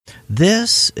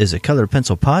This is a Colored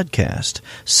Pencil Podcast,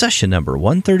 session number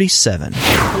 137.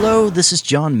 Hello, this is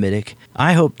John Middick.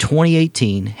 I hope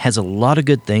 2018 has a lot of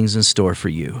good things in store for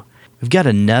you. We've got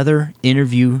another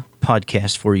interview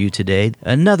podcast for you today,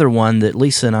 another one that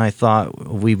Lisa and I thought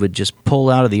we would just pull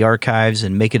out of the archives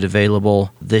and make it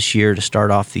available this year to start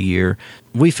off the year.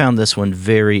 We found this one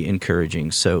very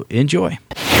encouraging, so enjoy.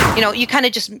 You know, you kind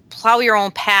of just plow your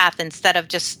own path instead of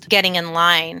just getting in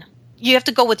line. You have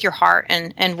to go with your heart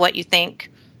and what you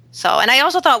think. So, and I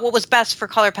also thought what was best for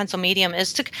Colored Pencil Medium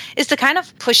is to kind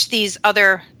of push these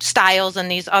other styles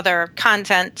and these other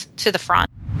content to the front.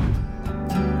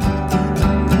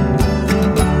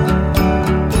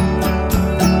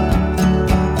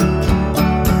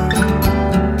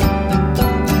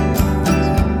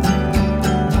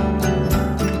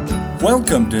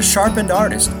 Welcome to Sharpened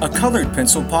Artist, a colored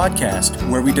pencil podcast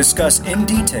where we discuss in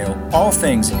detail all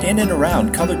things in and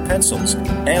around colored pencils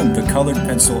and the colored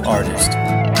pencil artist.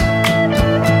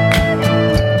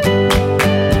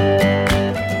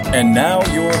 And now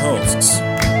your hosts,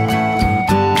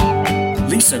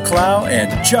 Lisa Clow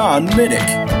and John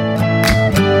Middick.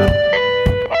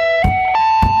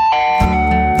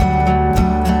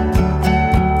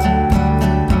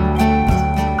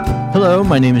 Hello,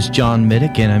 my name is John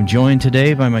Middick, and I'm joined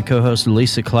today by my co-host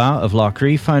Lisa Clow of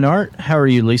Lacree Fine Art. How are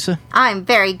you, Lisa? I'm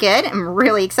very good. I'm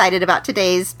really excited about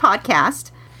today's podcast.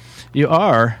 You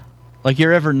are? Like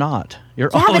you're ever not.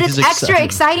 You're always but it's excited. Extra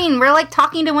exciting. We're like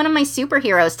talking to one of my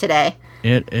superheroes today.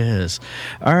 It is.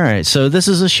 All right, so this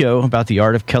is a show about the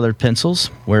art of colored pencils,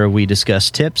 where we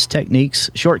discuss tips, techniques,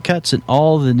 shortcuts, and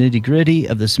all the nitty-gritty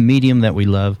of this medium that we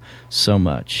love so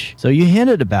much. So you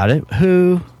hinted about it.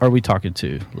 Who are we talking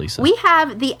to, Lisa? We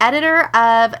have the editor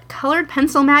of Colored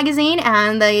Pencil Magazine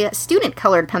and the Student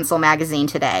Colored Pencil Magazine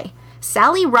today,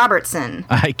 Sally Robertson.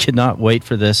 I cannot wait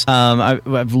for this.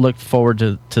 I've looked forward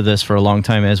to this for a long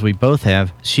time, as we both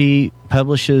have. She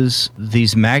publishes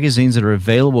these magazines that are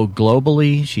available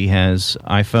globally. She has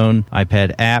iPhone,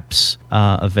 iPad apps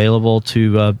available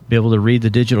to be able to read the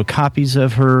digital copies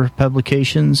of her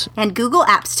publications. And Google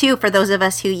Apps, too, for those of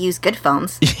us who use good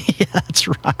phones. Yeah, that's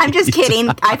right. I'm just kidding.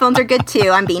 iPhones are good, too.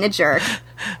 I'm being a jerk.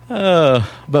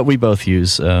 But we both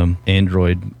use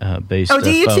Android-based phones. Oh,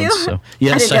 do you phones, too? So,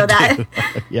 yes, I didn't know that. do.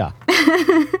 Yeah.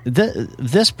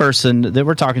 This person that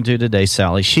we're talking to today,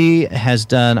 Sally, she has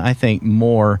done, I think,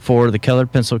 more for the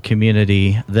colored pencil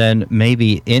community than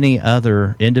maybe any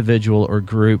other individual or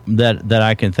group that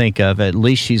I can think of. At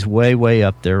least she's way, way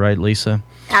up there, right, Lisa?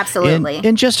 Absolutely.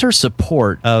 And just her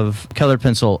support of colored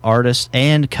pencil artists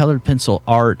and colored pencil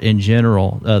art in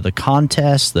general, the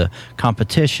contests, the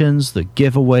competitions, the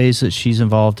giveaways that she's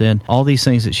involved in, all these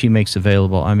things that she makes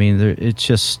available. I mean,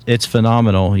 it's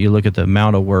phenomenal. You look at the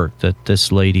amount of work that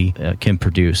this lady can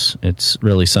produce. It's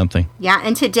really something. Yeah,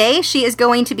 and today she is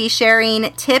going to be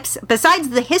sharing tips, besides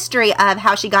the history of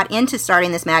how she got into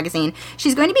starting this magazine,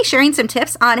 she's going to be sharing some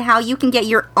tips on how you can get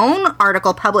your own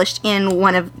article published in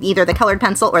one of either the Colored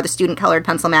Pencil or the Student Colored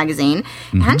Pencil magazine.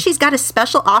 Mm-hmm. And she's got a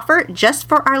special offer just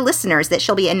for our listeners that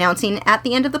she'll be announcing at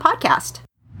the end of the podcast.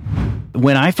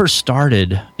 When I first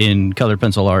started in colored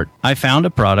pencil art, I found a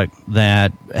product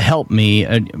that helped me,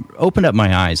 opened up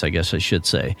my eyes, I guess I should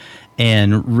say,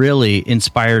 and really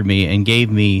inspired me and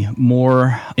gave me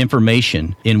more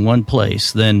information in one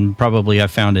place than probably I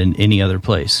found in any other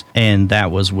place. And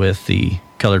that was with the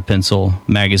Colored Pencil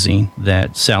magazine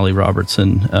that Sally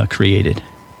Robertson created.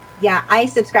 Yeah, I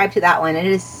subscribe to that one. It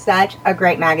is such a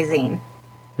great magazine.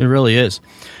 It really is.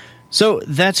 So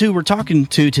that's who we're talking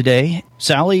to today.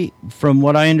 Sally, from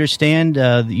what I understand,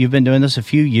 you've been doing this a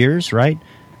few years, right?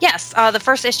 Yes, the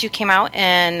first issue came out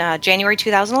in January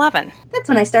 2011. That's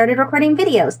when I started recording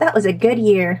videos. That was a good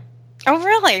year. Oh,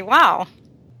 really? Wow.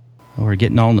 We're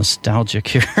getting all nostalgic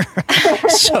here.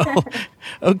 So,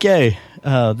 okay.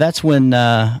 That's when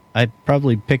I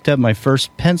probably picked up my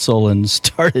first pencil and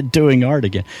started doing art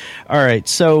again. All right.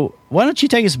 So why don't you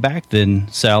take us back then,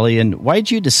 Sally? And why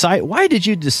did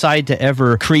you decide to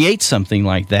ever create something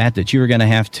like that you were going to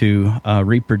have to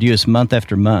reproduce month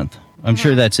after month? I'm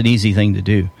sure that's an easy thing to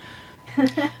do.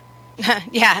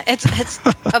 Yeah, it's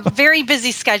a very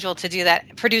busy schedule to do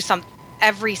that, produce some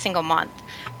every single month.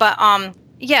 But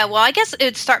yeah, well, I guess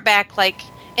it'd start back like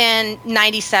in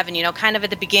 97, kind of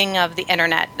at the beginning of the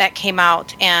internet that came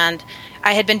out. And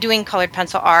I had been doing colored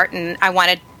pencil art, and I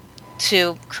wanted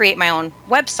to create my own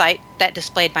website that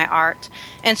displayed my art.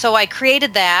 And so I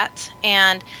created that.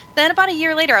 And then about a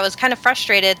year later, I was kind of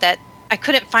frustrated that I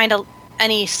couldn't find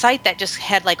any site that just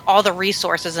had like all the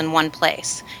resources in one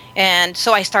place. And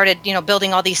so I started,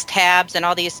 building all these tabs and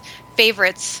all these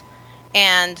favorites,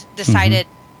 and decided,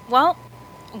 well,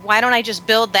 why don't I just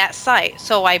build that site?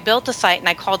 So I built a site and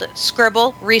I called it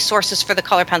Scribble Resources for the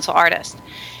Colored Pencil Artist.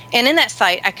 And in that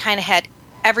site, I kind of had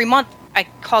every month, I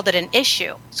called it an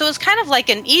issue. So it was kind of like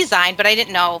an e-zine, but I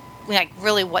didn't know like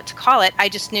really what to call it. I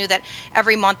just knew that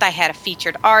every month I had a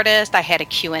featured artist, I had a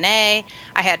Q&A,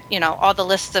 I had, all the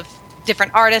lists of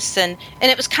different artists, and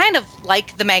it was kind of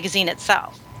like the magazine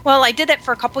itself. Well, I did that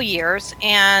for a couple years,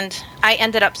 and I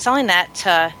ended up selling that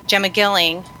to Gemma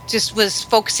Gilling. Just was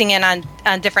focusing in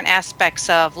on different aspects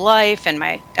of life, and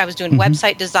I was doing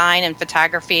website design and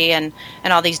photography and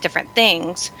all these different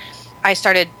things. I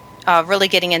started really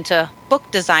getting into book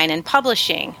design and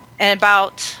publishing. And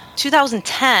about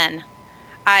 2010,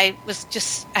 I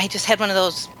just had one of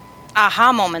those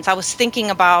aha moments. I was thinking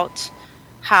about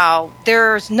how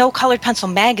there's no colored pencil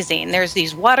magazine. There's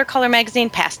these watercolor magazine,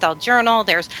 pastel journal.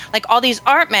 There's like all these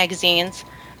art magazines,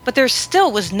 but there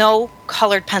still was no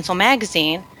colored pencil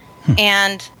magazine.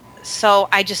 And so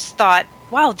I just thought,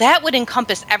 wow, that would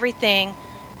encompass everything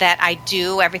that I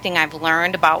do, everything I've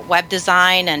learned about web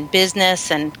design and business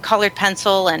and colored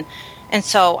pencil. And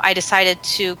so I decided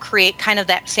to create kind of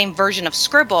that same version of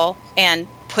Scribble and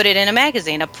put it in a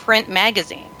magazine, a print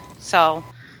magazine. So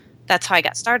that's how I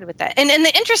got started with that. And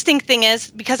the interesting thing is,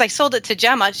 because I sold it to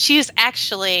Gemma,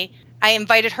 I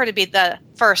invited her to be the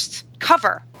first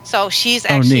cover. So she's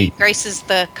actually graces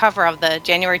the cover of the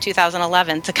January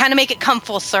 2011 to kind of make it come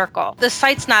full circle. The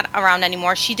site's not around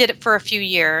anymore. She did it for a few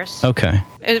years. Okay.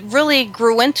 It really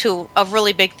grew into a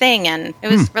really big thing, and it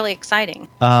was really exciting.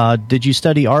 Did you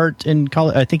study art in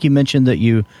college? I think you mentioned that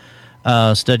you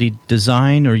studied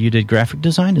design, or you did graphic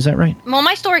design. Is that right? Well,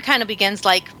 my story kind of begins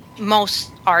like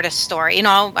most artists' story.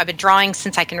 I've been drawing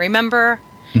since I can remember.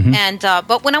 And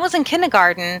but when I was in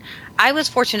kindergarten, I was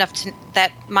fortunate enough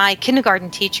that my kindergarten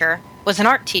teacher was an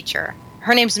art teacher.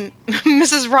 Her name's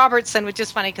Mrs. Robertson, which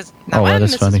is funny because now I'm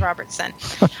Mrs. Funny. Robertson.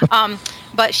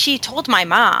 But she told my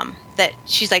mom that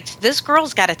she's like, this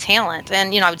girl's got a talent.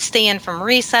 And, I would stay in from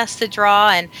recess to draw.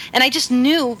 And I just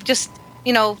knew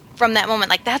from that moment,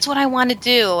 like, that's what I want to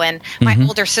do. And my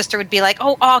older sister would be like,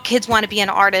 oh, all kids want to be an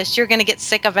artist. You're going to get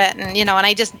sick of it. And, and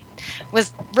I just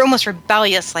was almost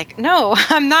rebellious. Like, no,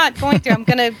 I'm not going to. I'm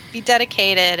going to be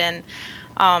dedicated. And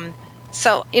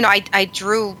so, I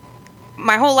drew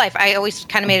my whole life. I always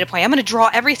kind of made it a point. I'm going to draw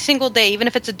every single day, even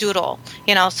if it's a doodle,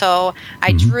 So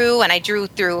I drew, and I drew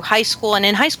through high school. And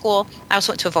in high school, I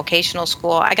also went to a vocational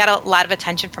school. I got a lot of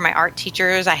attention from my art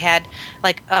teachers. I had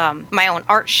like my own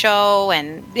art show,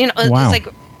 and it was like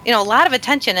a lot of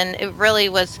attention. And it really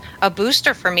was a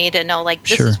booster for me to know, like,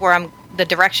 this is where the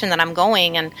direction that I'm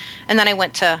going. And then I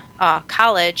went to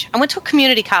college. I went to a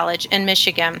community college in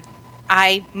Michigan.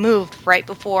 I moved right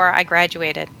before I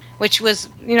graduated, which was,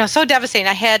 so devastating.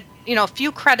 I had, a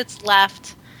few credits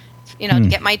left, to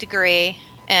get my degree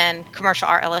in commercial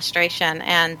art illustration,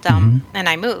 and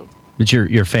I moved. Did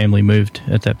your family moved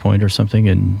at that point or something?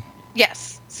 And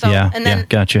yes. So and then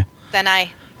gotcha. Then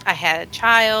I had a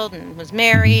child and was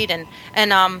married, and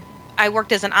I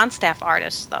worked as an on-staff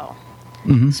artist though.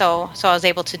 So I was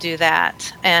able to do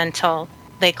that until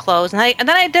they closed, and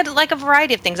then I did like a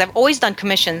variety of things. I've always done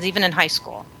commissions, even in high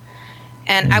school.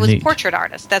 And I was a portrait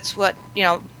artist. That's what,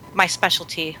 my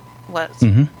specialty was.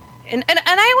 And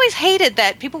I always hated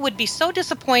that people would be so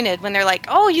disappointed when they're like,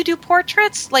 oh, you do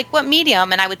portraits? Like, what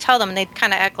medium? And I would tell them, and they'd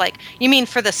kind of act like, you mean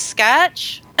for the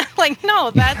sketch? Like, no,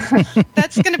 that's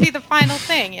going to be the final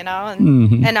thing,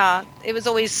 And it was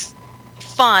always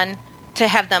fun to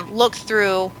have them look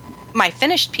through my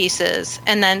finished pieces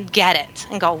and then get it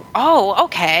and go, oh,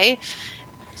 okay.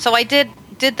 So I did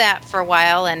that for a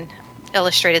while and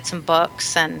illustrated some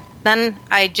books, and then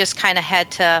I just kind of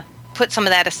had to put some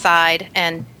of that aside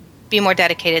and be more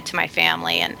dedicated to my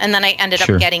family, and then I ended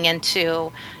up getting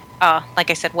into like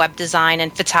I said, web design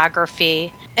and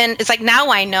photography. And it's like, now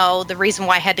I know the reason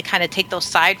why I had to kind of take those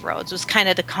side roads was kind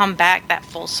of to come back that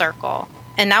full circle.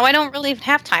 And now I don't really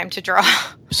have time to draw.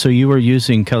 So you were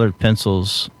using colored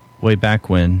pencils way back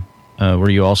when. Were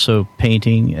you also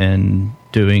painting and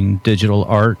doing digital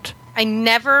art? I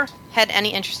never had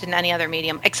any interest in any other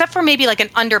medium, except for maybe like an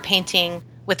underpainting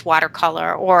with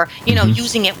watercolor or,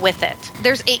 using it with it.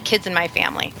 There's 8 kids in my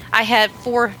family. I had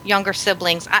 4 younger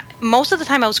siblings. Most of the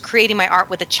time I was creating my art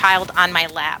with a child on my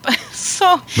lap.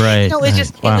 So, it was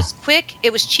just, It was quick,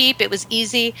 it was cheap, it was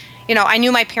easy. I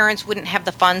knew my parents wouldn't have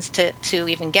the funds to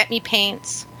even get me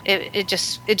paints. It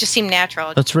just seemed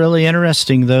natural. That's really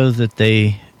interesting, though, that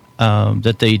they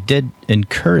did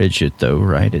encourage it, though,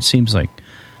 right? It seems like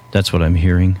that's what I'm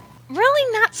hearing.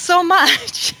 Really not so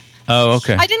much. Oh,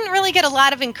 okay. I didn't really get a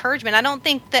lot of encouragement. I don't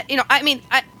think that,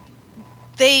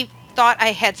 they thought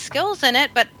I had skills in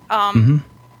it, but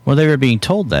Well, they were being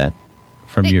told that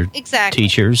from your exactly.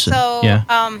 teachers. So, yeah.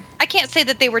 I can't say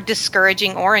that they were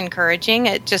discouraging or encouraging.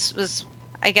 It just was,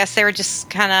 I guess they were just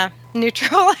kind of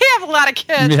neutral. I have a lot of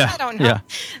kids. Yeah, I don't know.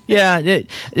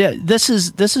 Yeah. This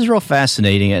is real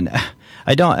fascinating, and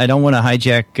I don't want to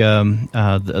hijack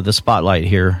the spotlight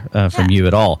here from you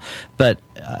at all. But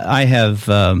I have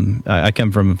I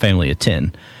come from a family of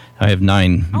 10. I have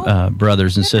 9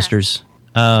 brothers and sisters.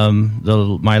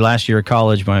 My last year of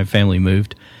college, my family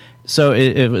moved, so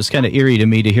it was kind of eerie to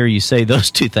me to hear you say those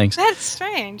two things. That's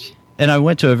strange. And I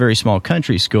went to a very small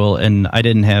country school, and I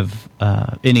didn't have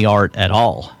any art at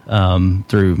all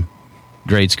through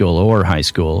grade school or high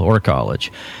school or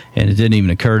college. And it didn't even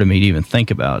occur to me to even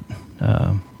think about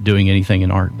doing anything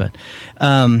in art.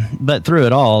 But through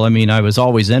it all, I mean, I was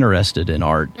always interested in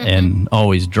art and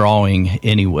always drawing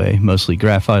anyway, mostly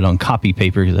graphite on copy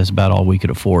paper, because that's about all we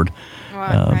could afford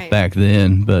back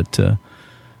then. But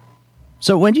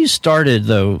so when you started,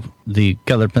 though, the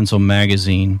Colored Pencil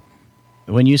magazine,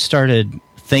 when you started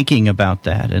thinking about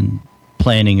that and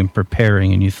planning and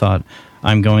preparing, and you thought,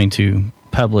 I'm going to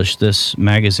publish this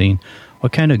magazine,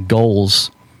 what kind of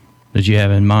goals did you have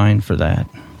in mind for that?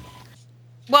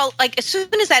 Well, like, as soon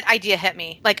as that idea hit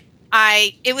me, like,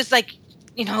 it was like,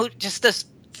 just this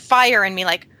fire in me,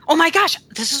 like, oh my gosh,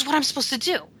 this is what I'm supposed to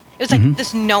do. It was like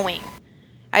this knowing.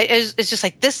 It's just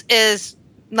like, this is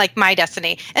like my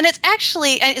destiny. And it's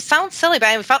actually, it sounds silly, but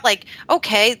I felt like,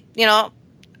 okay,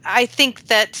 I think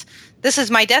that this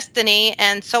is my destiny,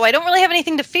 and so I don't really have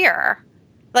anything to fear.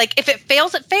 Like, if it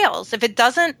fails, it fails. If it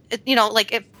doesn't,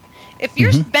 like, if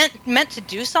you're meant to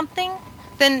do something,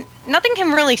 then nothing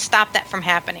can really stop that from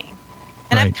happening.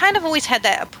 And I've kind of always had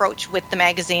that approach with the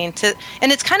magazine,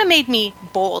 and it's kind of made me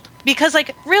bold, because,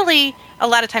 like, really, a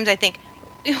lot of times I think,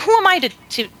 who am I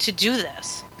to do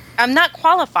this? I'm not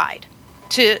qualified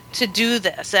to do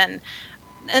this, and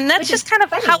that's just kind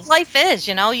of how life is,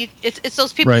 It's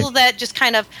those people that just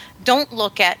kind of don't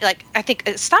look at, like, I think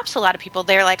it stops a lot of people.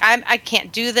 They're like, I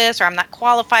can't do this, or I'm not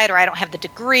qualified, or I don't have the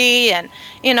degree, and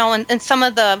and some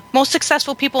of the most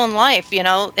successful people in life,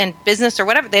 in business or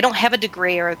whatever, they don't have a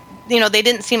degree, or they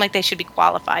didn't seem like they should be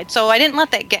qualified. So I didn't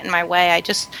let that get in my way. I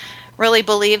just really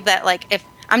believe that, like, if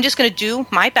I'm just going to do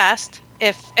my best,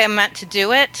 if I'm meant to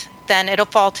do it, then it'll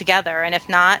fall together, and if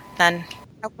not, then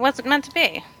it wasn't meant to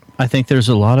be. I think there's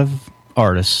a lot of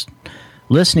artists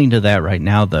listening to that right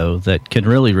now, though, that can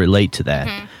really relate to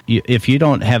that. If you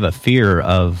don't have a fear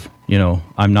of,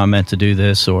 I'm not meant to do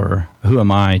this, or who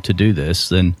am I to do this,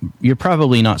 then you're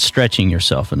probably not stretching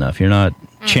yourself enough. You're not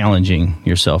challenging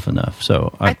yourself enough.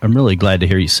 So I'm really glad to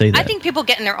hear you say that. I think people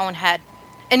get in their own head.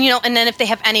 And, and then if they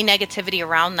have any negativity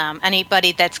around them,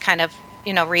 anybody that's kind of,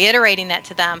 reiterating that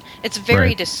to them, it's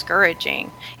very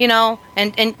discouraging,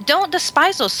 and don't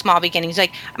despise those small beginnings.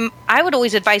 Like, I would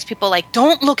always advise people, like,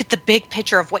 don't look at the big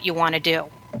picture of what you want to do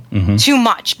too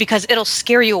much, because it'll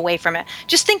scare you away from it.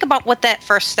 Just think about what that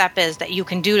first step is that you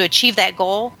can do to achieve that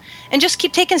goal, and just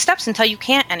keep taking steps until you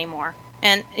can't anymore.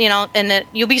 And,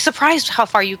 you'll be surprised how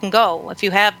far you can go if you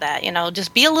have that,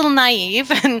 just be a little naive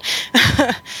and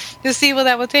just see where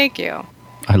that will take you.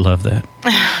 I love that.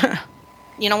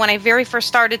 When I very first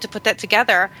started to put that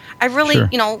together, I really,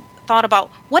 thought about,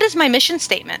 what is my mission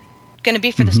statement going to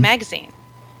be for this magazine?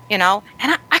 And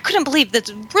I couldn't believe that's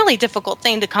a really difficult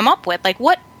thing to come up with. Like,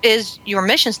 what is your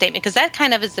mission statement? Because that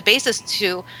kind of is the basis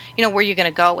to, where you're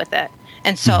going to go with it.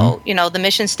 And so, the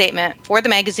mission statement for the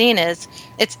magazine is,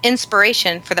 it's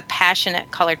inspiration for the passionate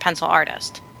colored pencil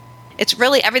artist. It's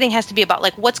really, everything has to be about,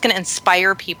 like, what's going to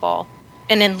inspire people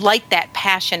and then light that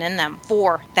passion in them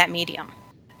for that medium.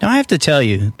 Now, I have to tell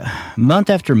you, month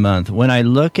after month, when I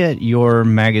look at your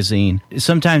magazine,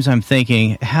 sometimes I'm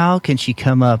thinking, how are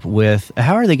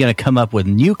they going to come up with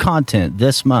new content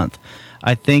this month?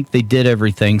 I think they did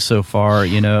everything so far,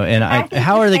 and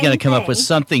how are they going to come up with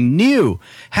something new?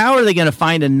 How are they going to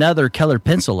find another colored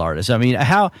pencil artist? I mean,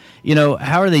 how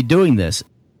are they doing this?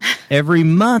 Every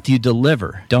month you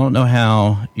deliver. Don't know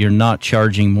how you're not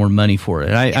charging more money for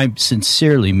it. I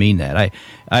sincerely mean that.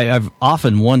 I've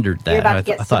often wondered that. I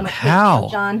thought, how?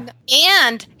 John.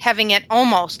 And having it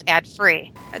almost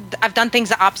ad-free. I've done things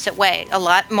the opposite way.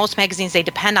 Most magazines, they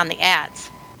depend on the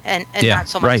ads, and not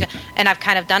so much. Right. And I've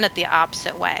kind of done it the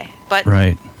opposite way. But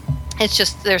it's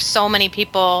just, there's so many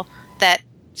people that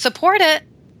support it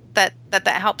that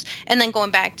helps. And then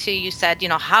going back to, you said,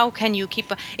 how can you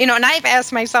keep, and I've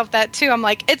asked myself that too. I'm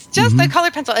like, it's just a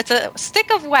colored pencil. It's a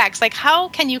stick of wax. Like, how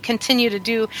can you continue to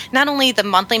do not only the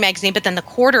monthly magazine, but then the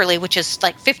quarterly, which is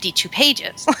like 52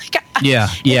 pages. It's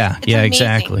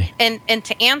exactly. And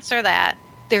to answer that,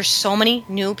 there's so many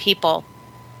new people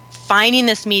finding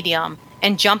this medium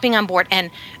and jumping on board.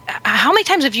 And how many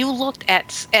times have you looked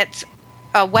at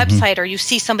a website or you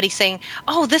see somebody saying,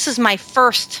 "Oh, this is my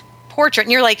first portrait,"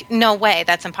 and you're like, "No way,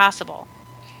 that's impossible."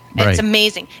 And Right. it's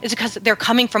amazing. It's because they're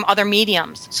coming from other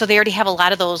mediums, so they already have a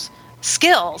lot of those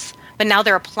skills, but now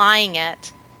they're applying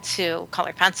it to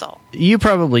colored pencil. You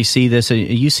probably see this,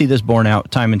 you see this borne out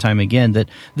time and time again, that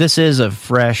this is a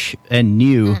fresh and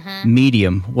new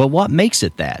medium. Well, what makes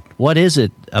it that? What is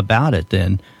it about it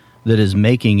then that is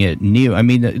making it new? I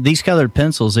mean, these colored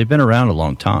pencils, they've been around a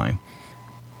long time.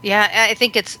 Yeah, I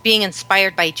think it's being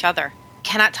inspired by each other.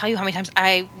 Cannot tell you how many times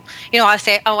I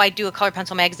say, "Oh, I do a colored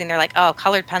pencil magazine." They're like, "Oh,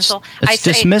 colored pencil." It's I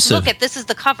say, dismissive. "Look, this is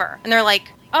the cover," and they're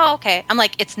like, "Oh, okay." I'm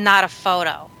like, "It's not a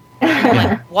photo." And they're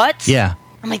like, "What?" Yeah.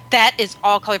 I'm like, "That is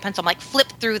all colored pencil." I'm like, "Flip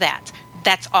through that.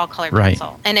 That's all colored Right.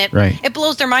 pencil," and it Right.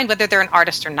 blows their mind whether they're an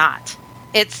artist or not.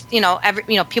 It's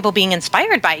people being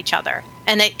inspired by each other,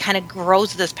 and it kind of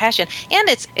grows this passion. And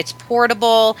it's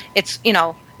portable. It's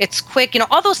it's quick.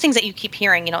 All those things that you keep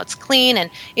hearing. It's clean, and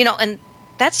and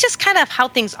that's just kind of how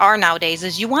things are nowadays.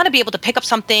 Is you want to be able to pick up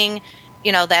something,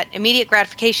 that immediate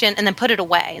gratification, and then put it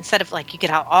away instead of like you get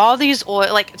out all these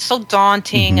oil. Like it's so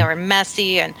daunting or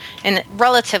messy and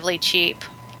relatively cheap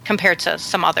compared to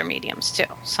some other mediums too.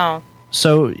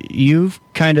 So you've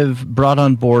kind of brought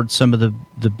on board some of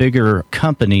the bigger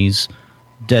companies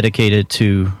dedicated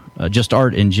to just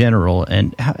art in general.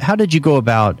 And how did you go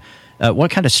about,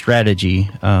 what kind of strategy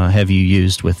have you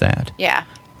used with that? Yeah,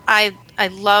 I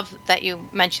love that you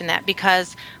mentioned that,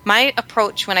 because my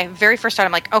approach when I very first started,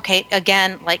 I'm like, okay,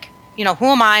 again, like, who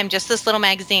am I? I'm just this little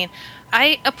magazine.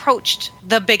 I approached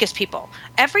the biggest people.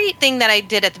 Everything that I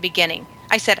did at the beginning,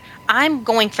 I said, I'm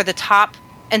going for the top.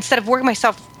 Instead of working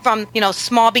myself from,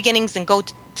 small beginnings and go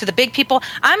to the big people,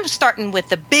 I'm starting with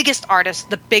the biggest artists,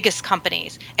 the biggest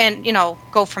companies, and,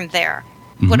 go from there.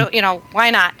 Why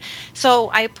not? So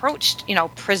I approached,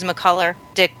 Prismacolor,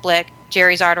 Dick Blick,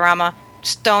 Jerry's Artorama,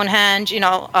 Stonehenge,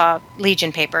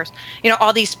 Legion Papers,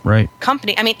 all these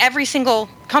company. I mean, every single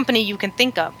company you can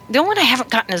think of. The only one I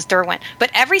haven't gotten is Derwent, but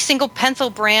every single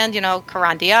pencil brand,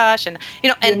 Caran d'Ache, and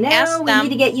ask we them. need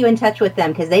to get you in touch with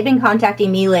them because they've been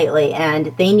contacting me lately,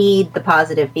 and they need the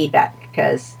positive feedback.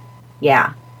 Because, I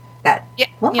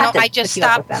just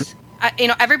stopped.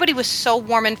 Everybody was so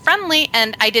warm and friendly,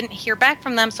 and I didn't hear back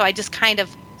from them, so I just kind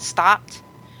of stopped.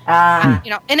 And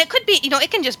it could be,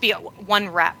 it can just be one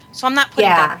rep. So I'm not putting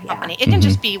down the company. It can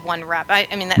just be one rep. I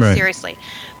mean that seriously.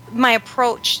 My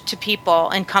approach to people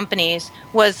and companies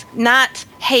was not,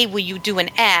 hey, will you do an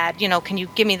ad? Can you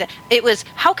give me that? It was,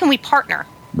 how can we partner?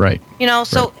 Right.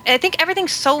 So I think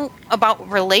everything's so about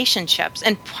relationships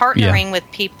and partnering with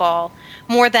people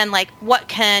more than like, what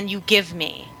can you give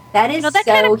me? That is that so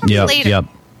kind of comes later. Yep.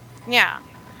 Yeah.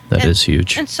 That is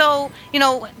huge. And so,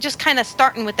 just kind of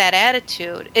starting with that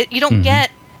attitude, you don't get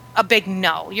a big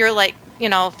no. You're like,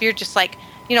 if you're just like,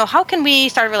 how can we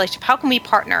start a relationship? How can we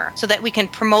partner so that we can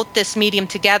promote this medium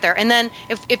together? And then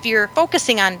if you're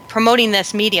focusing on promoting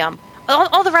this medium,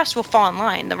 all the rest will fall in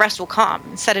line. The rest will come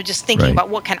instead of just thinking about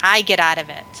what can I get out of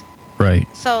it. Right.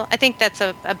 So I think that's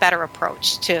a better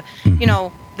approach to,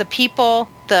 the people,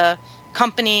 the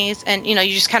companies, and, you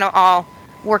just kind of all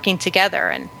working together,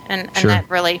 and that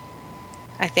really,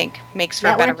 I think, makes for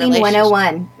a better relationship. Networking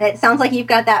 101. It sounds like you've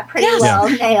got that pretty well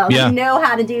nailed. You know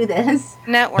how to do this.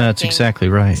 Networking. That's exactly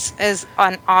right. Is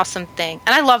an awesome thing,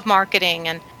 and I love marketing,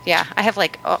 and I have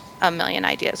like a million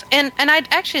ideas, and I'd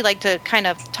actually like to kind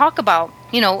of talk about,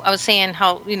 I was saying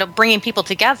how bringing people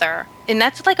together, and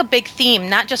that's like a big theme,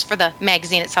 not just for the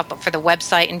magazine itself, but for the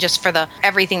website and just for the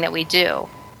everything that we do.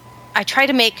 I try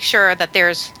to make sure that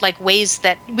there's like ways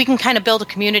that we can kind of build a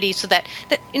community so that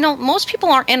most people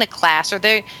aren't in a class, or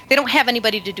they don't have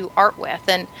anybody to do art with.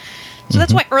 And so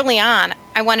that's why early on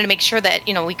I wanted to make sure that,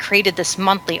 we created this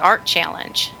monthly art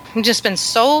challenge. We've just been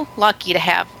so lucky to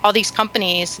have all these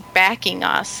companies backing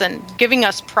us and giving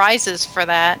us prizes for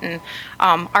that. And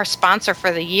our sponsor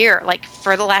for the year, like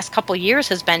for the last couple of years,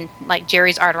 has been like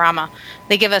Jerry's Artorama.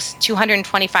 They give us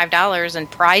 $225 in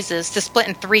prizes to split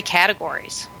in 3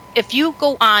 categories. If you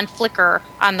go on Flickr,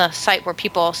 on the site where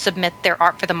people submit their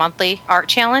art for the monthly art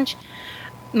challenge,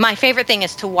 my favorite thing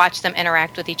is to watch them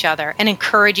interact with each other and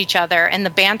encourage each other, and the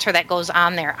banter that goes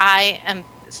on there. I am,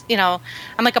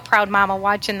 I'm like a proud mama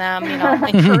watching them,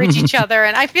 encourage each other,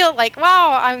 and I feel like,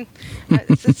 wow,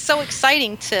 it's so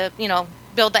exciting to,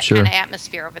 build that kind of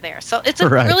atmosphere over there. So it's a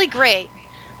really great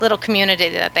little community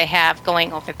that they have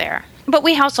going over there. But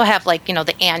we also have like,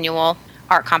 the annual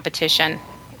art competition,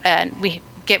 and we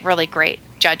get really great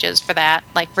judges for that.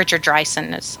 Like Richard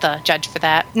Dreisen is the judge for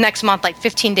that. Next month, like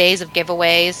 15 days of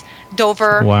giveaways.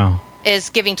 Dover. Wow. is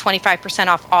giving 25%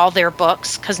 off all their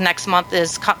books, because next month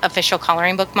is official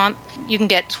coloring book month. You can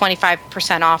get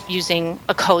 25% off using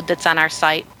a code that's on our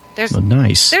site.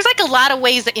 Nice. There's like a lot of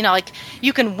ways that, like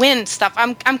you can win stuff.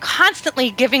 I'm constantly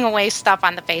giving away stuff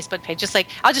on the Facebook page. Just like,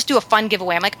 I'll just do a fun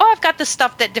giveaway. I'm like, oh, I've got this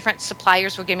stuff that different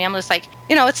suppliers will give me. I'm just like,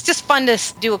 it's just fun to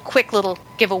do a quick little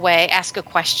giveaway, ask a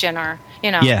question, or,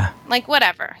 like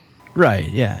whatever. Right.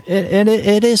 Yeah.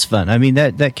 It is fun. I mean,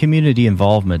 that community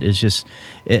involvement is just,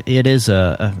 it is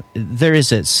there is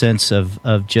that sense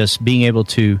of just being able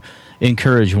to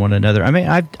encourage one another. I mean,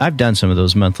 I've done some of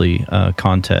those monthly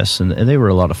contests, and they were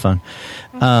a lot of fun.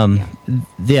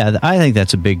 Yeah, I think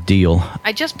that's a big deal.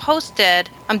 I just posted,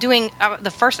 I'm doing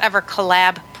the first ever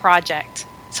collab project.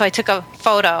 So I took a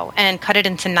photo and cut it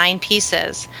into 9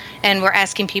 pieces, and we're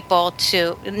asking people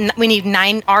we need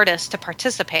 9 artists to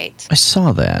participate. I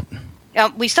saw that.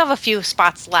 We still have a few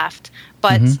spots left,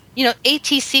 but,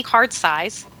 ATC card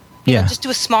size. Just do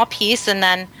a small piece and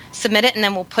then submit it, and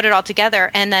then we'll put it all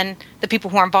together, and then the people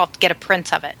who are involved get a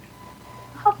print of it.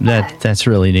 That's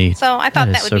really neat. So I thought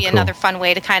that would be another fun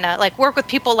way to kind of like work with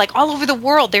people like all over the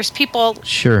world. There's people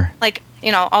like,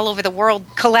 all over the world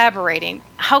collaborating.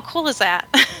 How cool is that?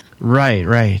 Right.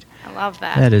 I love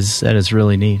that. That is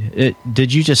really neat.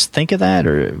 Did you just think of that,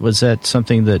 or was that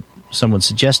something that someone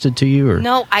suggested to you? Or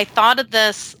no, I thought of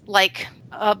this like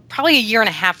probably a year and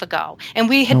a half ago, and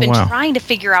we had been trying to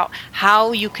figure out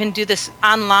how you can do this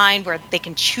online where they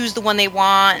can choose the one they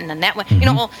want, and then that one,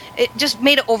 it just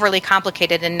made it overly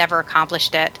complicated and never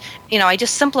accomplished it. I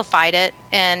just simplified it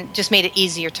and just made it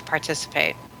easier to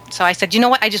participate. So I said, you know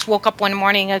what? I just woke up one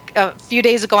morning a few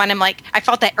days ago, and I'm like, I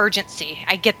felt that urgency.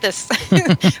 I get this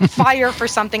fire for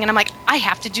something, and I'm like, I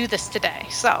have to do this today.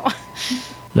 So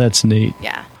that's neat.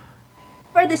 Yeah.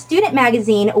 For the student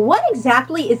magazine, what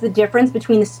exactly is the difference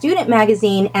between the student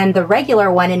magazine and the regular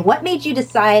one, and what made you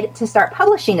decide to start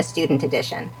publishing a student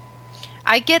edition?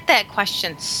 I get that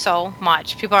question so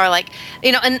much. People are like,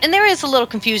 and there is a little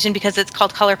confusion because it's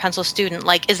called Color Pencil Student.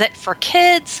 Like, is it for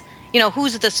kids?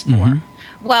 Who's this for? Mm-hmm.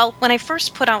 Well, when I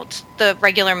first put out the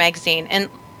regular magazine, and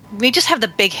we just have the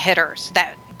big hitters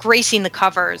that gracing the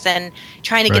covers and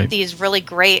trying to get these really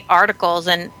great articles,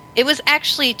 and it was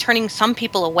actually turning some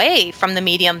people away from the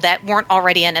medium that weren't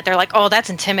already in it. They're like, oh, that's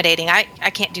intimidating. I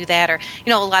can't do that. Or,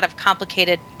 a lot of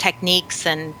complicated techniques.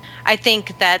 And I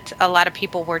think that a lot of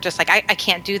people were just like, I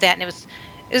can't do that. And it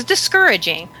was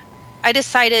discouraging. I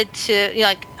decided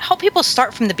to help people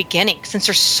start from the beginning, since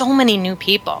there's so many new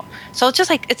people. So it's just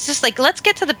like let's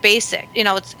get to the basic.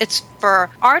 It's for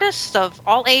artists of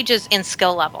all ages and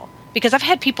skill level. Because I've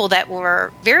had people that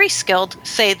were very skilled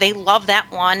say they love that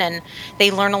one and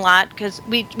they learn a lot, because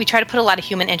we try to put a lot of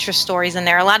human interest stories in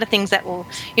there, a lot of things that will,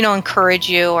 encourage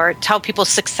you or tell people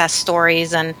success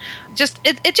stories, and just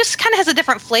it just kind of has a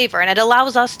different flavor, and it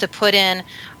allows us to put in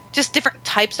just different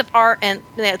types of art and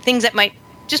things that might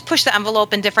just push the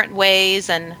envelope in different ways.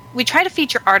 And we try to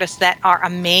feature artists that are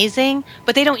amazing,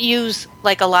 but they don't use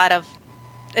like a lot of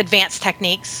advanced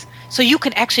techniques. So you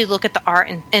can actually look at the art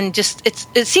and just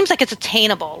it seems like it's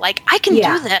attainable. Like, I can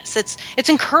do this. It's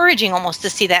encouraging almost to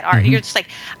see that art. Mm-hmm. You're just like,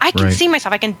 I can see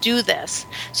myself. I can do this.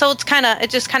 So it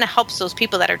just kind of helps those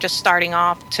people that are just starting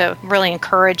off to really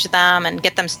encourage them and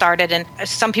get them started. And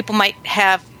some people might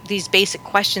have these basic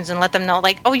questions and let them know,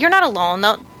 like, oh, you're not alone.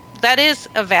 No, that is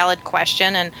a valid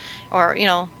question, or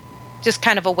just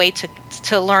kind of a way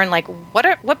to learn, like,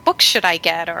 what books should I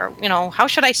get, or how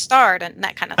should I start, and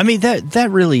that kind of thing. I mean,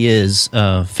 that really is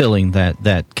filling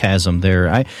that chasm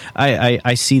there.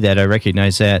 I see that. I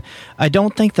recognize that. I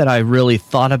don't think that I really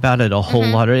thought about it a whole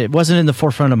lot. It wasn't in the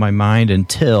forefront of my mind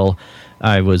until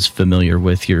I was familiar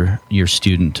with your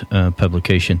student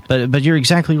publication. But you're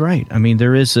exactly right. I mean,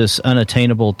 there is this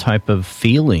unattainable type of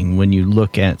feeling when you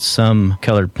look at some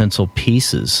colored pencil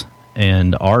pieces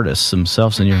and artists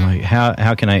themselves, and you're like,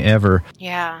 how can I ever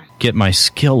get my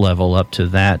skill level up to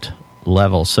that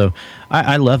level? So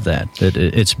I love that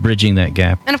it's bridging that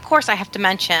gap. And of course, I have to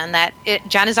mention that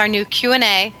John is our new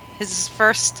Q&A. His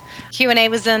first Q&A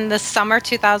was in the summer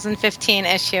 2015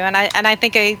 issue, and I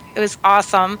think it was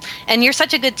awesome. And you're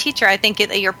such a good teacher. I think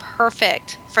that you're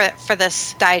perfect for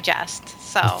this digest.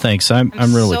 So thanks. I'm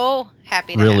really so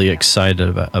happy to really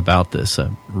excited about this. I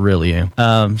really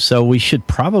am. So we should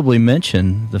probably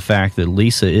mention the fact that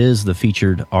Lisa is the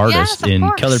featured artist in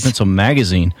Colored Pencil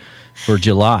Magazine for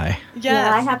July. Yes.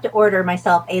 Yeah, I have to order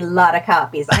myself a lot of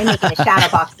copies. I'm making a shadow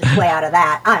box display out of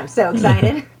that. I'm so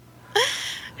excited.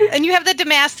 And you have the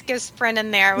Damascus print in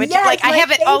there, which I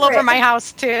have it all over my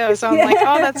house too. So I'm like,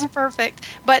 oh, that's perfect.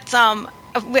 But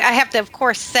I have to, of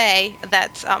course, say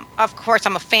that, of course,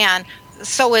 I'm a fan.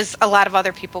 so is a lot of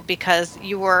other people, because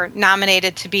you were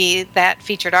nominated to be that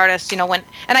featured artist. And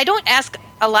I don't ask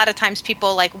a lot of times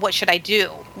people like, what should I do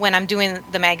when I'm doing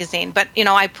the magazine? But,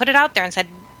 I put it out there and said,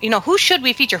 who should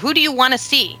we feature? Who do you want to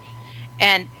see?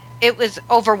 And it was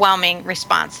overwhelming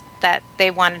response that they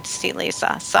wanted to see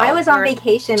Lisa. So I was on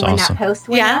vacation when that post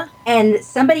went up, and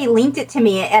somebody linked it to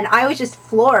me, and I was just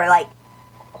floored, like,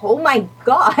 oh my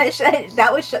gosh,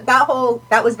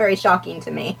 that was very shocking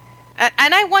to me.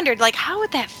 And I wondered, like, how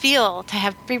would that feel to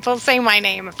have people say my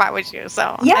name if I was you?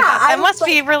 So yeah, that must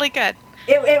be really good.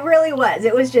 It really was.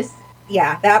 It was just,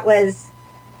 that was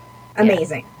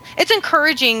amazing. Yeah. It's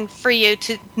encouraging for you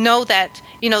to know that,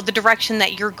 the direction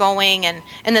that you're going and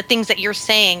the things that you're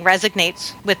saying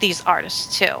resonates with these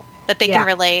artists too, that they can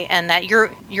relate, and that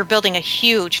you're building a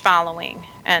huge following.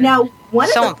 And now, one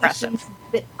so of the impressive questions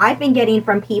that I've been getting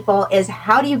from people is,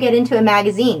 how do you get into a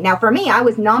magazine? Now, for me, I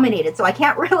was nominated, so I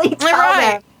can't really tell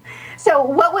them. So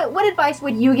what advice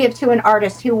would you give to an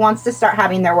artist who wants to start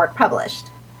having their work published?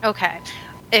 Okay.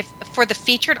 If for the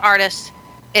featured artist,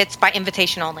 it's by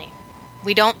invitation only.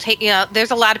 We don't take,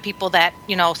 there's a lot of people that,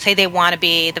 say they want to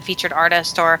be the featured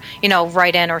artist, or,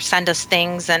 write in or send us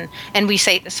things. And we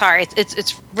say, sorry,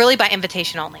 it's really by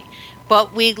invitation only.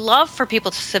 But we love for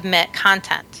people to submit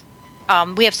content.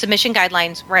 We have submission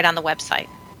guidelines right on the website.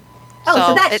 Oh,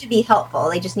 so that should be helpful.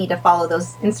 They just need to follow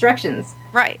those instructions.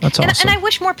 Right. That's awesome. And I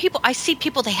wish more people, I see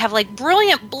people, they have like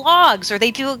brilliant blogs, or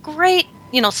they do a great,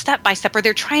 step by step, or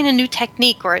they're trying a new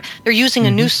technique, or they're using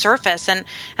a new surface. And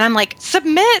I'm like,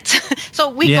 submit. So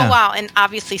we go out and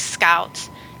obviously scout,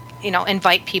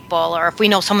 invite people, or if we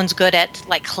know someone's good at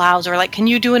like clouds, or like, can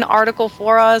you do an article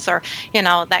for us, or,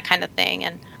 that kind of thing.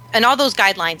 And all those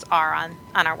guidelines are on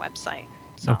our website.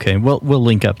 So. Okay, we'll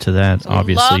link up to that,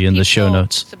 obviously, in the show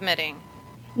notes. Submitting.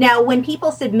 Now, when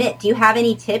people submit, do you have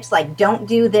any tips? Like, don't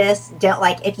do this.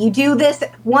 If you do this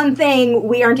one thing,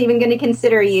 we aren't even going to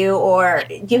consider you. Or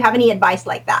do you have any advice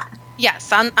like that?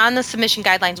 Yes. On the submission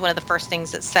guidelines, one of the first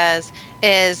things it says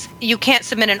is you can't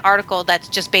submit an article that's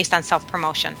just based on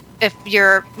self-promotion. If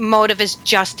your motive is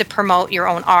just to promote your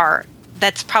own art,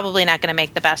 that's probably not going to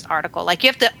make the best article. Like, you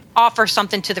have to offer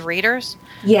something to the readers.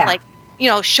 Yeah. Like,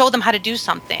 show them how to do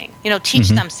something, teach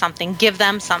them something, give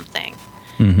them something.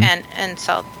 And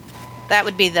so that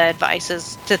would be the advice,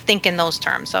 is to think in those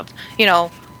terms of,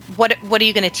 what are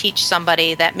you going to teach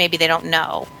somebody that maybe they don't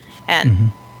know?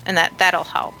 And that'll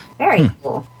help. Very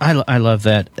cool. I love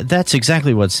that. That's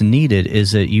exactly what's needed,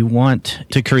 is that you want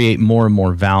to create more and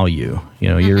more value.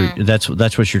 That's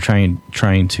what you're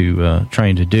trying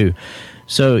to do.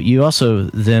 So you also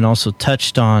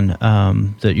touched on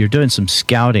that you're doing some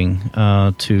scouting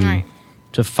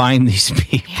to find these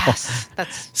people. Yes,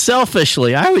 that's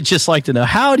selfishly. I would just like to know,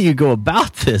 how do you go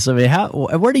about this? I mean,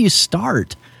 where do you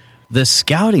start the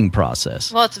scouting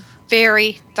process? Well, it's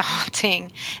very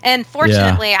daunting, and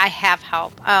fortunately, I have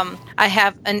help. I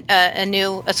have a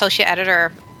new associate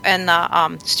editor in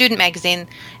the student magazine,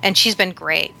 and she's been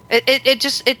great.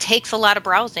 It takes a lot of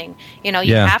browsing. You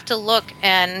have to look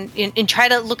and try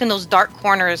to look in those dark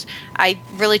corners. I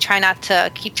really try not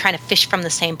to keep trying to fish from the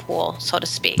same pool, so to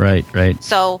speak. Right.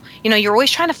 So, you're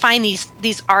always trying to find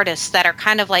these artists that are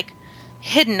kind of like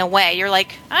hidden away. You're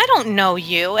like, I don't know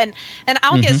you. And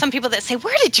I'll get some people that say,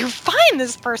 where did you find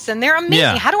this person? They're amazing.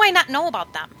 Yeah. How do I not know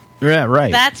about them? Yeah,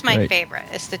 right. That's my favorite,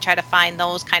 is to try to find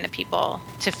those kind of people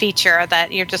to feature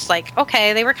that you're just like,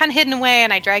 okay, they were kind of hidden away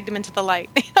and I dragged them into the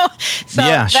light. So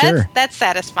that's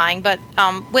satisfying. But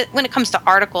when it comes to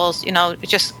articles,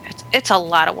 it's a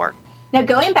lot of work. Now,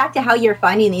 going back to how you're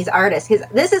finding these artists, because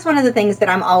this is one of the things that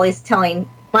I'm always telling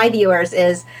my viewers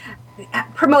is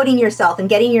promoting yourself and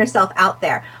getting yourself out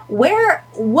there.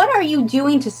 What are you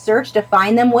doing to search to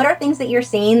find them? What are things that you're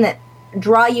seeing that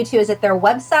draw you to? Is it their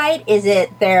website? Is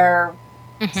it their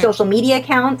social media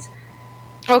account?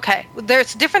 Okay,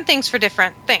 there's different things for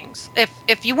different things.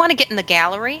 If you want to get in the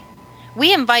gallery,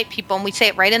 we invite people, and we say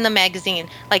it right in the magazine.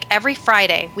 Like every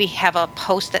Friday, we have a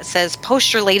post that says,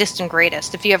 post your latest and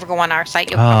greatest. If you ever go on our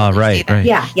site, you'll probably see that. Right.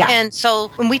 Yeah. And so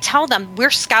when we tell them, we're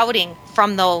scouting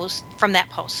from that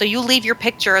post. So you leave your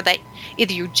picture that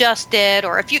either you just did,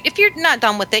 or if you're not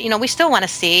done with it, we still want to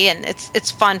see, and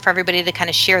it's fun for everybody to kind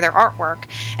of share their artwork,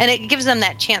 and it gives them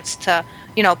that chance to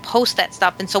post that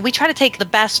stuff. And so we try to take the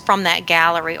best from that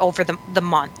gallery over the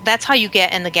month. That's how you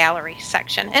get in the gallery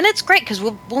section, and it's great because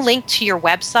we'll link to your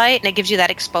website, and it gives you that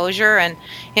exposure, and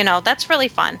that's really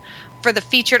fun. For the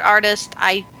featured artist,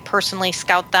 I personally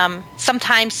scout them.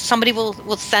 Sometimes somebody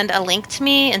will send a link to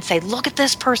me and say, look at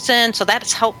this person. So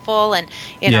that's helpful. And,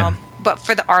 But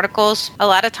for the articles, a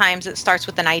lot of times it starts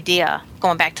with an idea,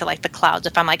 going back to like the clouds.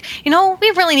 If I'm like, we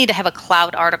really need to have a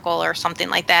cloud article or something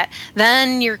like that,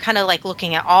 then you're kind of like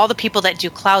looking at all the people that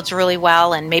do clouds really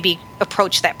well and maybe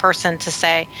approach that person to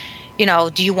say,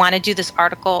 do you want to do this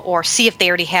article, or see if they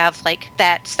already have like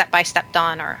that step-by-step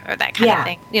done or that kind of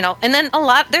thing, and then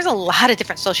there's a lot of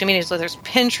different social media. So there's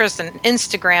Pinterest and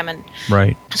Instagram. And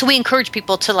right. So we encourage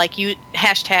people to like use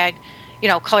hashtag,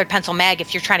 Colored Pencil Mag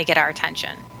if you're trying to get our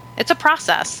attention. It's a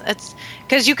process. It's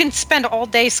because you can spend all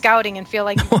day scouting and feel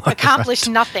like you accomplished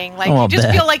nothing. Like you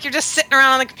just feel like you're just sitting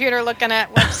around on the computer looking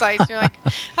at websites. You're like,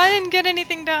 I didn't get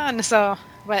anything done. So,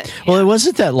 but well, it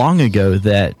wasn't that long ago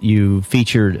that you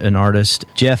featured an artist,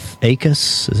 Jeff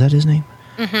Akes. Is that his name?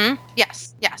 Mm-hmm. Yes.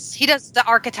 He does the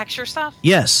architecture stuff.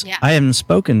 Yes. Yeah. I haven't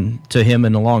spoken to him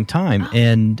in a long time,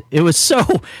 and it was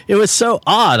so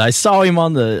odd. I saw him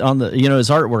on the his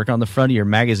artwork on the front of your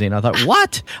magazine. I thought,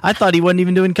 what? I thought he wasn't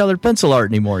even doing colored pencil art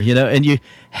anymore. And you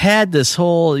had this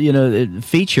whole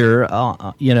feature.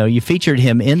 You featured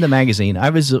him in the magazine. I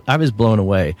was blown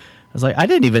away. I was like, I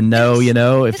didn't even know,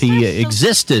 if he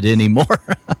existed anymore.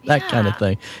 That kind of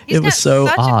thing. He's it was so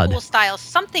such odd. A cool style,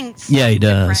 something he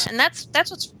does, and that's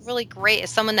what's really great. Is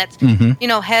someone that's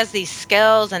mm-hmm. Has these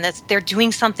skills and they're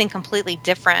doing something completely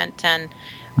different, and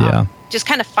just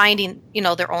kind of finding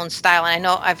their own style. And I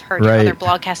know I've heard other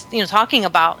blogcasts talking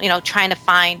about trying to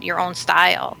find your own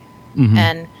style,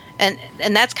 mm-hmm.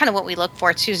 and that's kind of what we look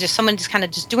for too. Is just someone just kind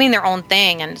of just doing their own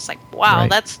thing, and it's like, wow,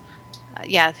 that's.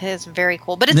 It is very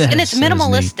cool, but it's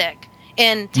minimalistic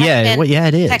in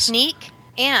it is technique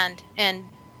and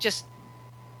just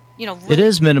really it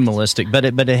is minimalistic, but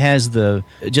it has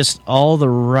just all the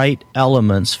right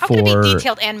elements How for can it be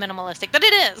detailed and minimalistic, but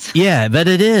it is. Yeah, but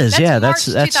it is. That's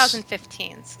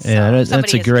 2015. So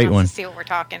that's a great one. To see what we're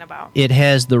talking about. It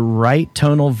has the right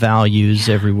tonal values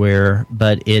everywhere,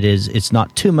 but it's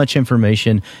not too much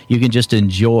information. You can just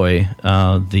enjoy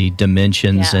the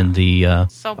dimensions and the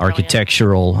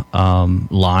architectural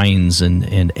lines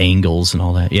and angles and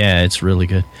all that. Yeah, it's really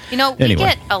good. We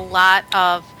get a lot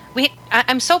of.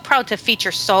 I'm so proud to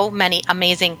feature so many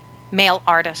amazing male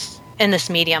artists in this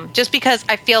medium, just because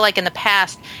I feel like in the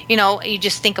past, you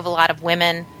just think of a lot of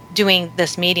women doing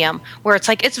this medium where it's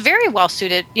like it's very well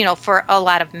suited, for a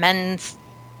lot of men's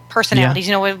personalities,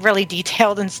 really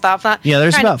detailed and stuff.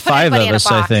 There's about 5 of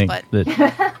us, I think,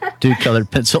 that do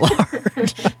colored pencil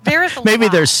art. Maybe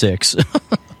there's 6.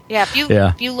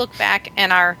 If you look back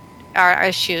in our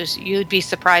issues, you'd be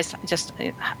surprised just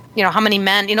how many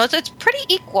men. It's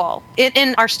pretty equal.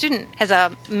 In our student has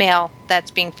a male that's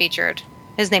being featured.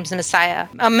 His name's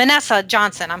Manessa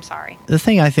Johnson. I'm sorry. The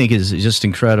thing I think is just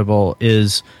incredible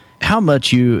is how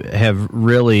much you have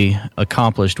really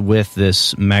accomplished with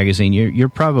this magazine. You're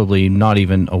probably not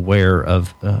even aware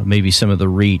of maybe some of the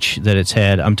reach that it's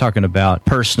had. I'm talking about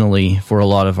personally for a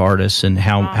lot of artists, and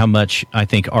how much I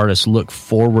think artists look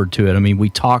forward to it. I mean, we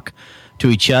talk to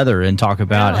each other and talk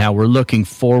about how we're looking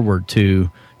forward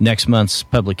to next month's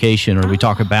publication, or we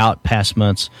talk about past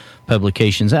month's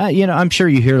publications. I'm sure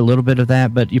you hear a little bit of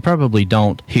that, but you probably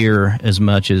don't hear as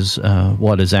much as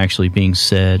what is actually being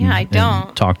said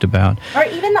and talked about. Or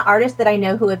even the artists that I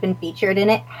know who have been featured in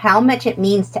it, how much it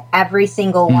means to every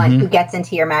single one who gets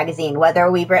into your magazine,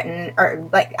 whether we've written, or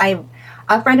like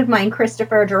a friend of mine,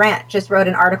 Christopher Durant, just wrote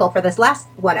an article for this last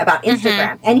one about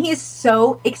Instagram, and he's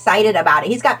so excited about it.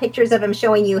 He's got pictures of him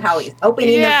showing you how he's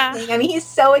opening everything. I mean, he's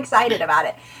so excited about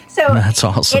it. So that's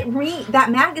awesome.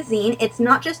 That magazine, it's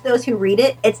not just those who read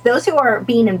it, it's those who are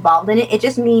being involved in it. It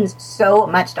just means so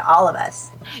much to all of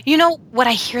us. What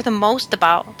I hear the most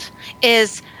about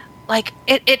is, like,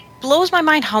 it blows my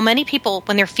mind how many people,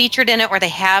 when they're featured in it or they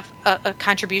have a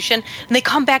contribution, and they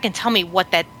come back and tell me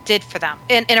what that did for them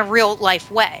in a real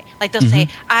life way. Like they'll say,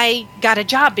 I got a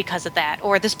job because of that,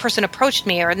 or this person approached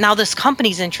me, or now this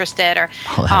company's interested, or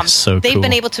they've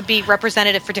been able to be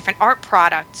representative for different art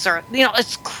products, or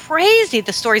it's crazy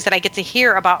the stories that I get to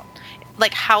hear about,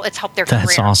 like, how it's helped their career.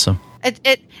 That's awesome.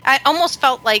 I almost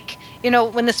felt like,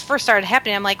 when this first started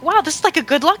happening, I'm like, wow, this is like a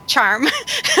good luck charm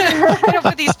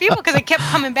for these people, because it kept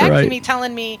coming back to me,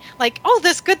 telling me, like, oh,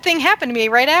 this good thing happened to me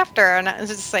right after. And it was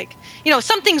just like,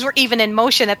 some things were even in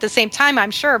motion at the same time,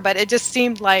 I'm sure, but it just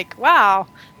seemed like, wow.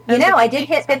 I did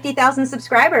hit 50,000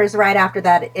 subscribers right after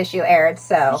that issue aired,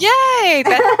 so. Yay!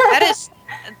 That is,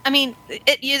 I mean,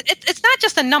 it's not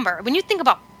just a number. When you think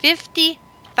about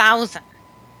 50,000,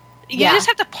 you just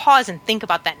have to pause and think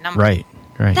about that number. Right.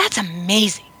 That's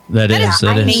amazing. That is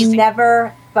amazing. I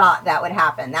never thought that would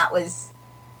happen. That was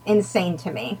insane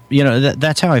to me.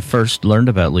 That's how I first learned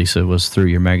about Lisa, was through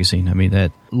your magazine. I mean,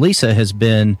 that Lisa has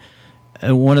been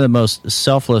one of the most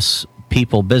selfless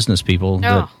business people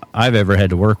that I've ever had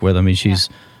to work with. I mean,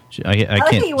 I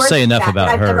can't say enough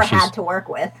about her. I've never had to work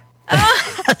with.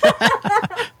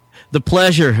 The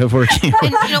pleasure of working.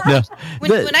 And,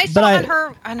 when I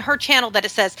saw on her channel that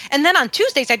it says, and then on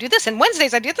Tuesdays I do this, and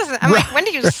Wednesdays I do this, I'm like, when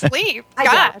do you sleep?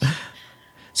 Gosh.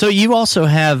 So you also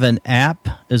have an app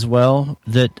as well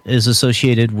that is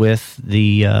associated with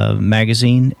the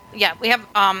magazine? Yeah, we have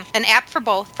an app for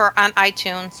both on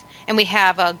iTunes, and we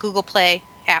have a Google Play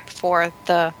app for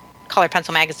the Colored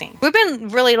Pencil magazine. We've been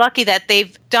really lucky that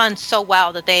they've done so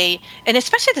well that and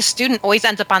especially the student always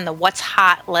ends up on the what's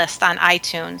hot list on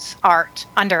iTunes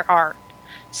under art.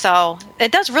 So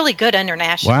it does really good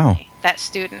internationally, that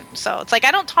student. So it's like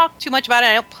I don't talk too much about it.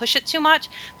 I don't push it too much,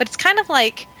 but it's kind of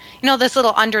like, this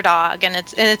little underdog, and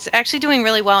it's actually doing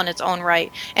really well in its own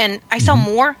right. And I sell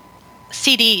more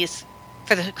CDs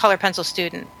for the Colored Pencil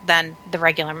student than the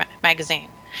regular magazine.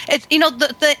 It's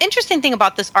the interesting thing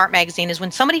about this art magazine is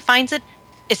when somebody finds it,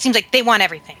 it seems like they want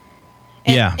everything.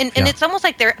 And, and it's almost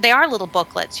like they are little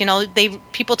booklets.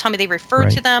 People tell me they refer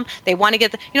to them. They want to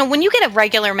get when you get a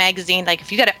regular magazine, like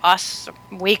if you get an Us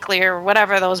Weekly or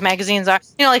whatever those magazines are,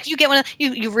 like you get one,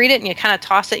 you read it and you kind of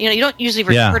toss it. You don't usually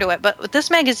refer to it, but with this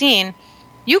magazine,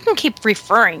 you can keep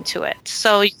referring to it.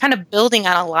 So you're kind of building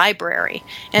on a library,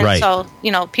 and so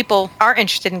people are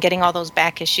interested in getting all those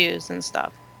back issues and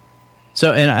stuff.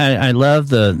 So, and I love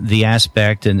the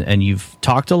aspect, and you've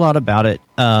talked a lot about it,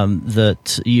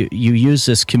 that you use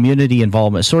this community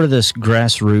involvement, sort of this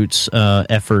grassroots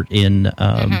effort in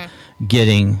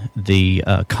getting the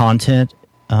content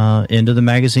into the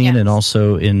magazine, and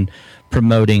also in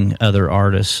promoting other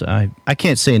artists. I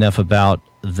can't say enough about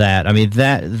that. I mean,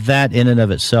 that in and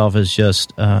of itself is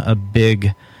just a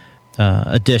big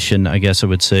addition, I guess I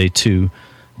would say, to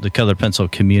the Colored Pencil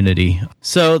community.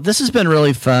 So this has been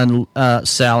really fun,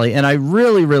 Sally, and I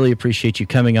really, really appreciate you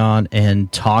coming on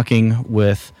and talking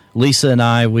with Lisa and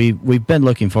I. We've been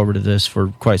looking forward to this for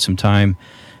quite some time.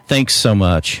 Thanks so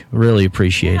much. Really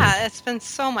appreciate it. Yeah, it's been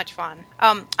so much fun.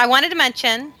 I wanted to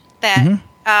mention that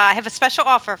I have a special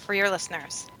offer for your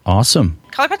listeners. Awesome.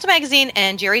 Colored Pencil Magazine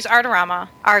and Jerry's Artorama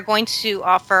are going to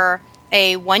offer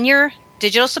a 1-year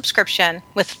digital subscription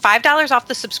with $5 off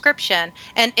the subscription,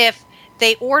 and if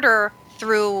they order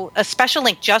through a special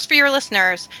link just for your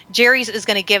listeners, Jerry's is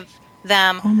going to give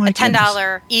them a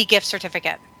 $10 e-gift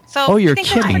certificate. So you're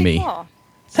kidding me. Cool.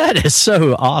 That is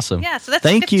so awesome. Yeah, so that's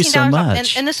Thank you so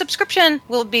much. And the subscription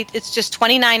it's just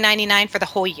 $29.99 for the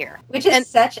whole year. Which is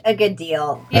such a good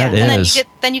deal. Yeah, that and is.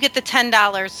 then you get the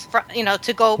 $10 for,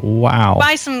 to go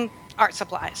buy some art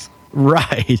supplies.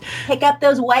 Right. Pick up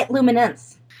those white luminance.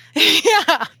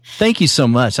 Yeah. Thank you so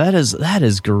much. That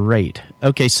is great.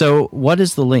 Okay, so what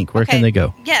is the link? Where can they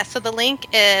go? Yeah, so the link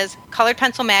is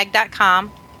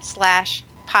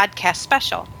coloredpencilmag.com/podcast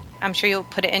special. I'm sure you'll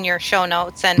put it in your show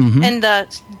notes. And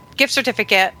the gift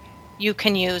certificate you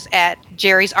can use at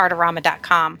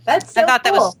jerrysartorama.com. That's so I thought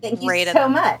cool. that was Thank great. you so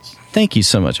much. Thank you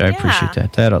so much. I appreciate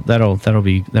that. That'll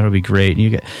be great. And you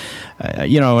get, I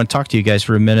want to talk to you guys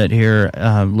for a minute here.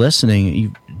 Listening,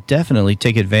 you definitely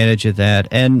take advantage of that.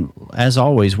 And as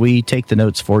always, we take the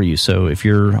notes for you. So if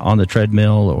you're on the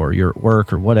treadmill or you're at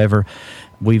work or whatever,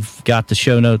 we've got the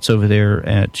show notes over there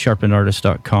at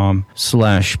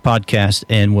sharpenedartist.com/podcast,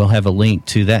 and we'll have a link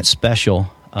to that special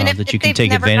that you can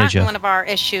take advantage of. One of our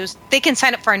issues, they can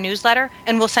sign up for our newsletter,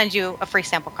 and we'll send you a free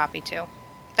sample copy too.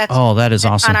 That is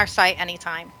awesome. On our site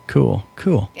anytime. Cool.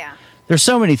 Yeah. There's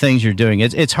so many things you're doing.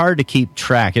 It's hard to keep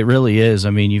track. It really is. I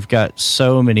mean, you've got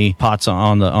so many pots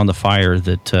on the fire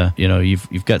that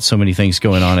you've got so many things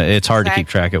going on. It's hard to keep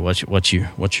track of what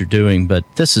you're doing. But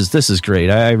this is great.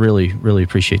 I really, really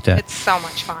appreciate that. It's so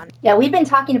much fun. Yeah, we've been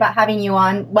talking about having you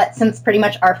on since pretty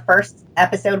much our first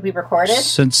episode we recorded.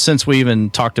 Since we even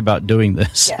talked about doing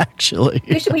this, actually.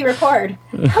 Who should we record?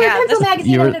 Pencil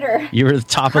Magazine editor. You were the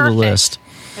top of the list.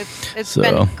 It's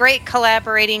been great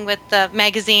collaborating with the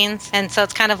magazines, and so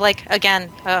it's kind of like,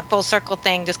 again, a full circle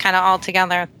thing, just kind of all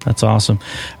together. That's awesome.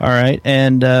 All right,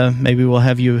 and maybe we'll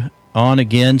have you on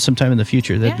again sometime in the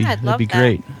future. That'd be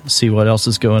great. See what else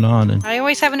is going on. And I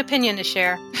always have an opinion to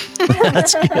share.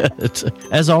 That's good.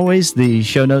 As always, the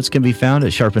show notes can be found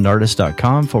at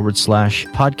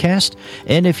sharpenedartist.com/podcast.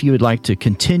 And if you would like to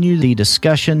continue the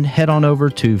discussion, head on over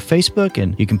to Facebook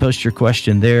and you can post your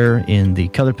question there in the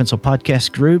Colored Pencil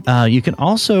Podcast group. You can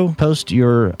also post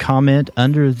your comment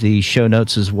under the show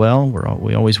notes as well.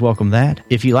 We always welcome that.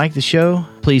 If you like the show,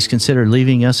 please consider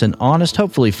leaving us an honest,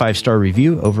 hopefully 5-star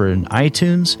review over in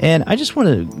iTunes. And I just want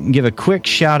to give a quick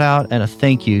shout out and a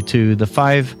thank you to the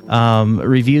 5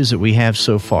 reviews that we have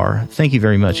so far. Thank you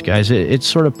very much, guys. It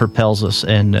sort of propels us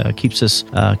and keeps us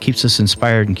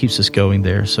inspired and keeps us going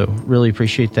there. So really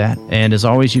appreciate that. And as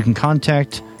always, you can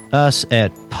contact us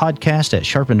at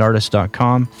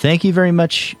podcast@sharpenedartist.com. Thank you very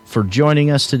much for joining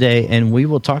us today, and we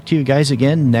will talk to you guys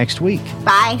again next week.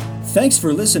 Bye. Thanks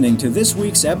for listening to this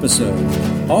week's episode.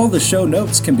 All the show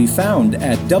notes can be found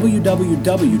at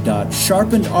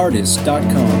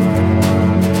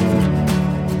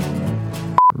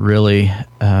www.sharpenedartist.com.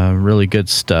 Really good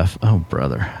stuff. Oh,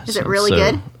 brother. Is it really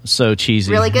good? So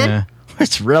cheesy. Really good?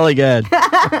 It's really good.